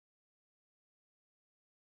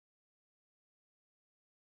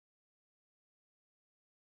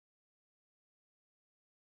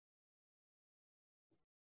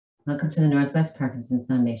Welcome to the Northwest Parkinson's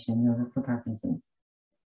Foundation, Yoga for Parkinson's.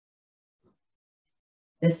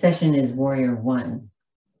 This session is Warrior 1,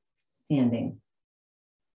 standing.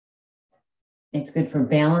 It's good for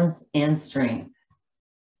balance and strength.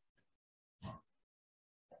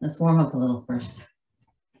 Let's warm up a little first.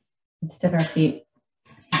 Let's step our feet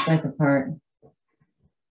back apart,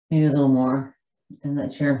 maybe a little more, and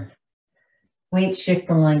let your weight shift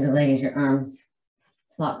from leg to leg as your arms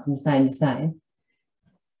flop from side to side.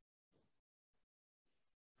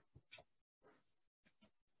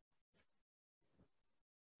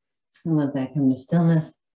 And let that come to stillness.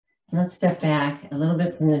 And let's step back a little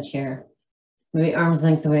bit from the chair, maybe arms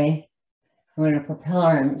length away. We're going to propel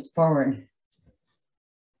our arms forward.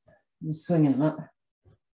 Just swinging them up.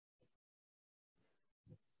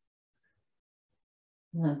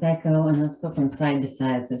 Let that go, and let's go from side to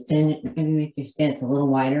side. So stand, maybe make your stance a little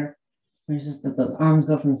wider. Or just let the arms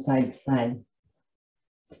go from side to side.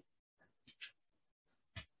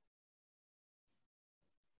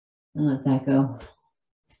 And let that go.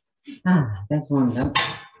 Ah, that's warmed up.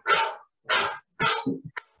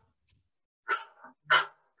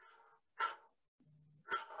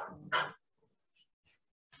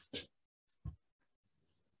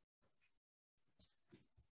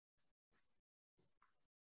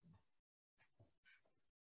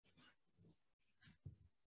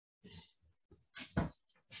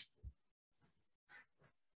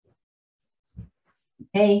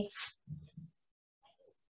 Hey,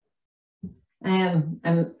 I'm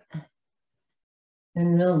in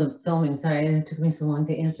the middle of filming. Sorry, it took me so long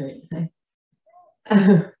to answer it.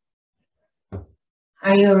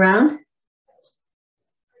 Are you around?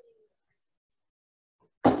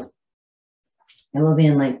 I will be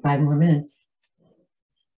in like 5 more minutes.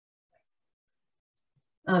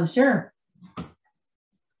 Sure.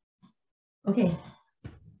 Okay.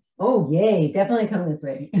 Oh, yay. Definitely come this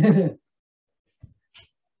way.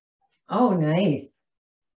 Oh, nice.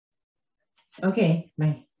 Okay,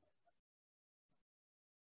 bye.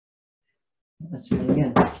 That's really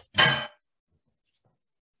good.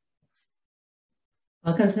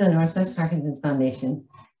 Welcome to the Northwest Parkinson's Foundation,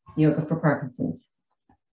 Yoga for Parkinson's.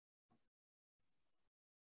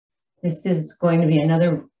 This is going to be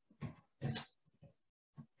another.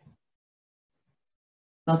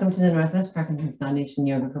 Welcome to the Northwest Parkinson's Foundation,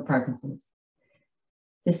 Yoga for Parkinson's.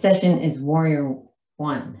 This session is Warrior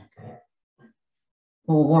 1.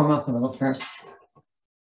 We'll warm up a little first.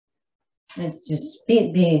 And just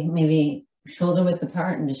be maybe shoulder width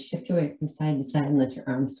apart and just shift your weight from side to side and let your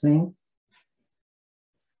arms swing.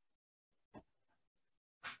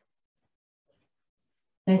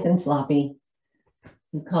 Nice and floppy.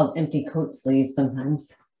 This is called empty coat sleeve sometimes.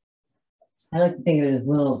 I like to think of it as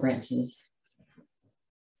willow branches.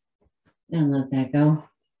 And let that go.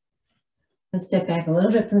 Let's step back a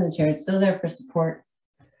little bit from the chair. It's still there for support,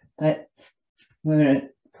 but we're going to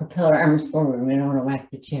propel our arms forward. We don't want to whack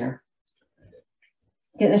the chair.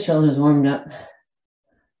 Get the shoulders warmed up.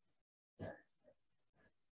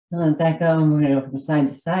 And let that go. And we're going to go from side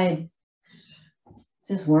to side.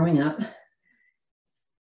 Just warming up.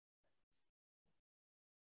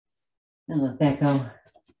 And let that go.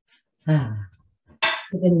 Get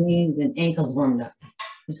the knees and ankles warmed up.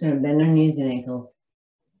 Just going to bend our knees and ankles.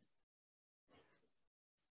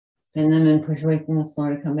 Bend them and push away from the floor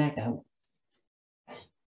to come back out.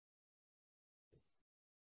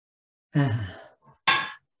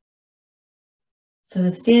 So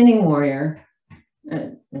the standing warrior,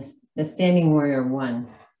 the standing warrior 1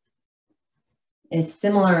 is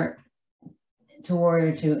similar to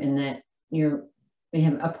warrior 2 in that we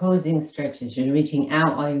have opposing stretches. You're reaching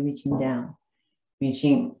out while you're reaching down,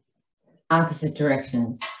 reaching opposite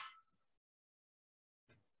directions.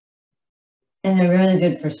 And they're really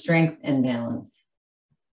good for strength and balance.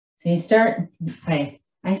 So you start by,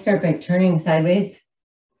 I start by turning sideways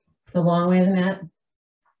the long way of the mat.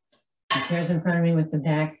 The chair's in front of me with the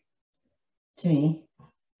back to me.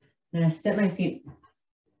 And I step my feet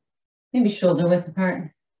maybe shoulder width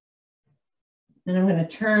apart. Then I'm going to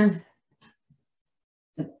turn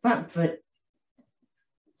the front foot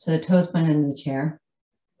so the toes point under the chair.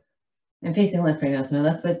 I'm facing left right now, so my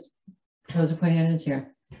left foot's toes are pointing under the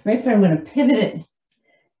chair. Right foot, I'm going to pivot it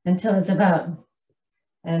until it's about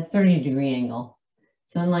at a 30-degree angle.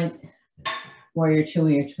 So unlike warrior 2,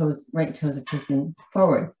 where your toes, right toes are facing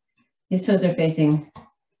forward, these toes are facing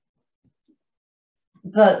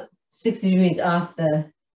about 60 degrees off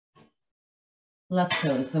the left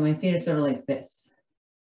toes. So my feet are sort of like this.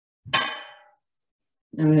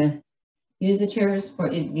 I'm going to use the chair for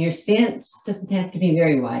support. Your stance doesn't have to be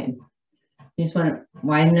very wide. You just want it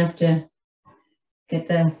wide enough to get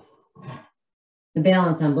the the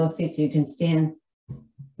balance on both feet so you can stand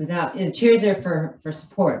without, the chair's there for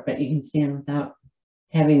support, but you can stand without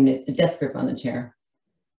having the death grip on the chair.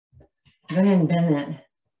 Go ahead and bend that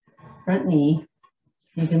front knee.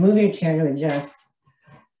 You can move your chair to adjust.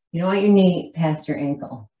 You don't want your knee past your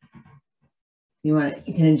ankle. You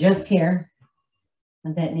can adjust here.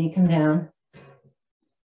 Let that knee come down.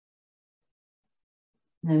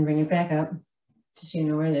 And then bring it back up, just so you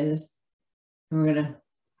know where it is. And we're gonna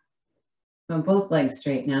go both legs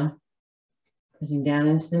straight now. Pressing down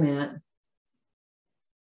into the mat.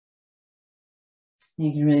 And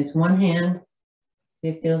you can release one hand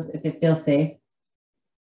if it feels safe.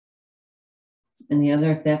 And the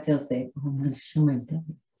other if that feels safe. Oh, I'm gonna show my belly.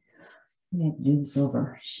 I have to do this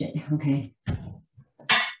over. Shit, okay.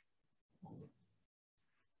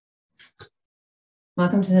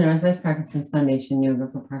 Welcome to the Northwest Parkinson's Foundation Yoga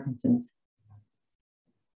for Parkinson's.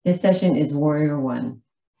 This session is Warrior 1,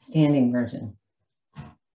 standing version.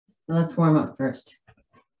 Now let's warm up first.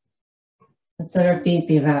 Let's let our feet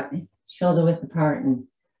be about shoulder width apart and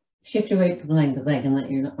shift your weight from leg to leg and let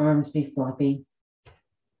your arms be floppy.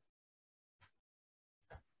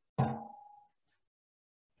 And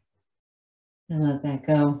let that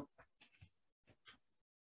go.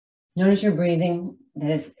 Notice your breathing, that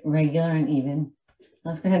it's regular and even.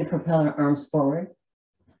 Let's go ahead and propel our arms forward.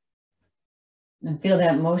 And feel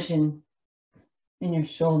that motion in your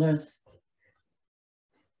shoulders.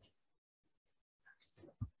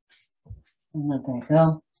 And let that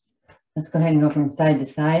go. Let's go ahead and go from side to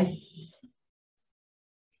side.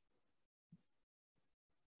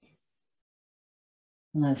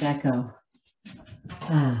 And let that go.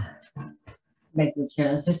 Back to the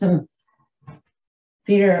chair. Let's do some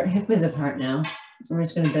feet are hip width apart now. We're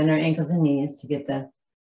just going to bend our ankles and knees to get them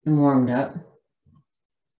warmed up.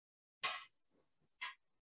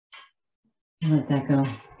 And let that go.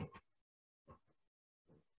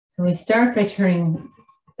 So we start by turning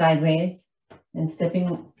sideways and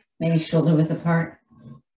stepping maybe shoulder width apart.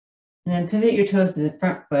 And then pivot your toes to the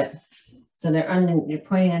front foot so you're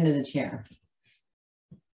pointing under the chair.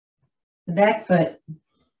 The back foot,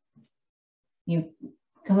 you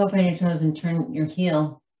come up on your toes and turn your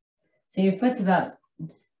heel. So your foot's about,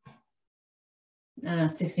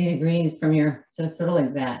 60 degrees from so it's sort of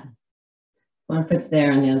like that. One foot's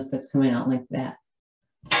there and the other foot's coming out like that.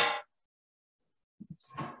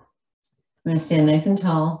 I'm going to stand nice and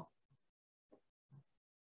tall.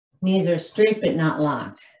 Knees are straight but not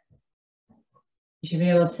locked. You should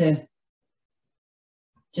be able to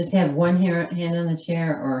just have one hand on the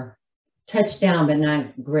chair or touch down but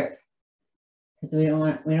not grip. Because we don't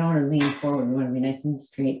want to lean forward. We want to be nice and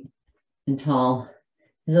straight and tall.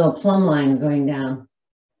 There's a little plumb line going down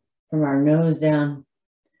from our nose down,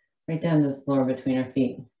 right down to the floor between our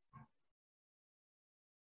feet.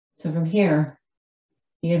 So from here,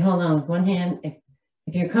 you can hold on with one hand.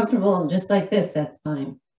 If you're comfortable just like this, that's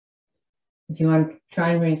fine. If you want to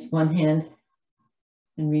try and reach one hand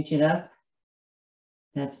and reach it up,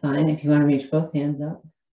 that's fine. If you want to reach both hands up.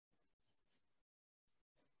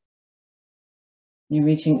 You're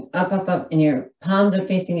reaching up, up, up, and your palms are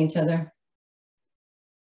facing each other.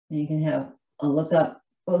 And you can have a look up.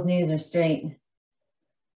 Both knees are straight.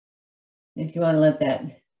 If you want to let that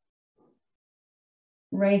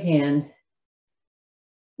right hand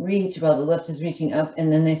reach while the left is reaching up,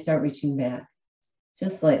 and then they start reaching back,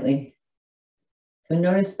 just slightly. So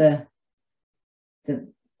notice the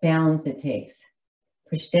balance it takes.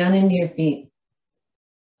 Push down into your feet,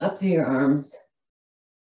 up through your arms.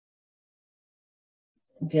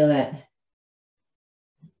 Feel that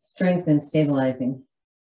strength and stabilizing.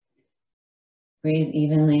 Breathe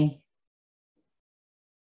evenly.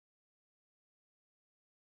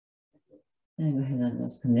 And go ahead and let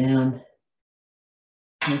those come down.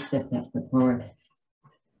 And step that foot forward. Go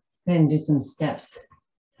ahead and do some steps.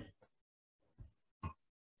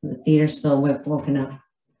 The feet are still woken up.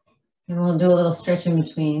 And we'll do a little stretch in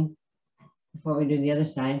between before we do the other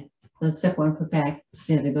side. So let's step one foot back.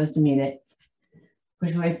 The other goes to meet it.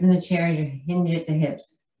 Push away from the chair as you hinge at the hips.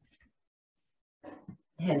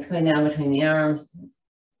 Head's going down between the arms.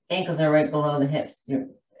 Ankles are right below the hips. You're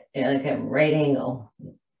like a right angle.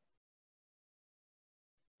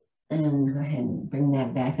 And go ahead and bring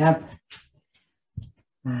that back up.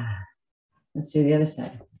 Let's do the other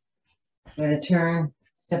side. We're going to turn,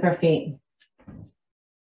 step our feet,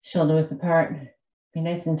 shoulder width apart, be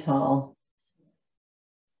nice and tall.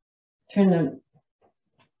 Turn the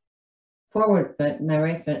forward foot, my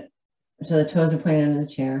right foot, so the toes are pointing under the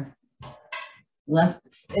chair. Left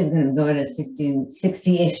is going to go at a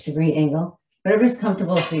 60-ish degree angle. Whatever's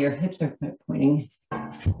comfortable so your hips are pointing.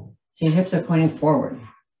 So your hips are pointing forward.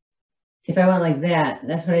 See, if I went like that,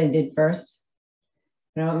 that's what I did first.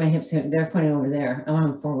 But I want my hips, they're pointing over there. I want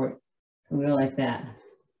them forward. I'm going to go like that.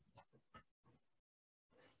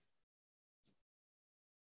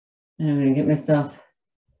 And I'm going to get myself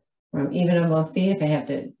where I'm even on both feet if I have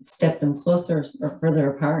to step them closer or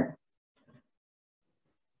further apart.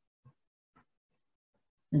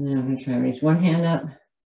 And then I'm going to try and reach one hand up.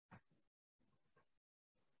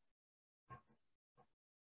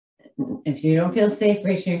 If you don't feel safe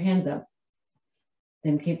reaching your hands up,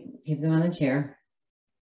 then keep them on the chair.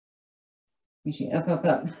 Reaching up, up,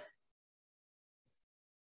 up.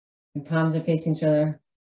 Your palms are facing each other.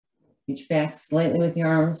 Reach back slightly with your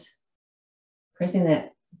arms. Pressing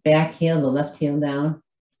that back heel, the left heel down.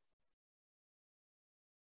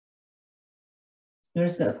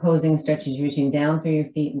 Notice the opposing stretches, reaching down through your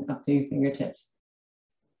feet and up through your fingertips.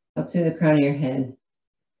 Up through the crown of your head.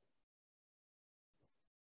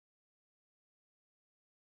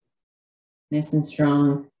 Nice and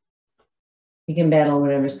strong. You can battle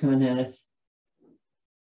whatever's coming at us.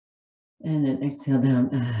 And then exhale down.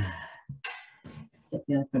 Step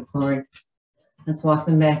the other foot forward. Let's walk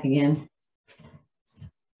them back again.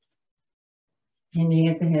 Hinging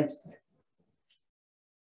at the hips.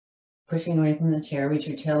 Pushing away from the chair. Reach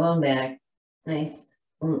your tailbone back. Nice.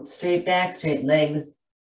 Straight back, straight legs.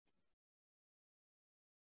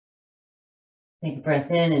 Take a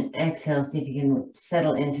breath in and exhale. See if you can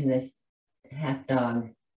settle into this half dog.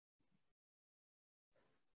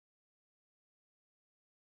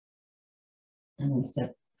 And then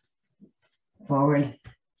step forward.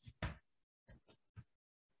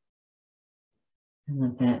 And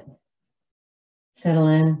let that settle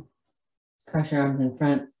in. Cross your arms in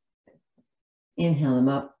front. Inhale them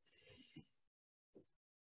up.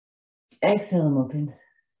 Exhale them open.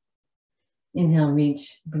 Inhale,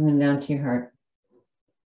 reach. Bring them down to your heart.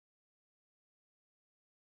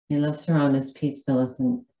 May love surround us, peace fill us,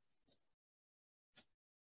 and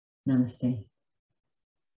namaste.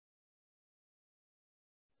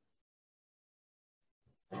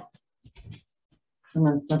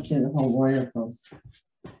 Someone slept through the whole warrior pose.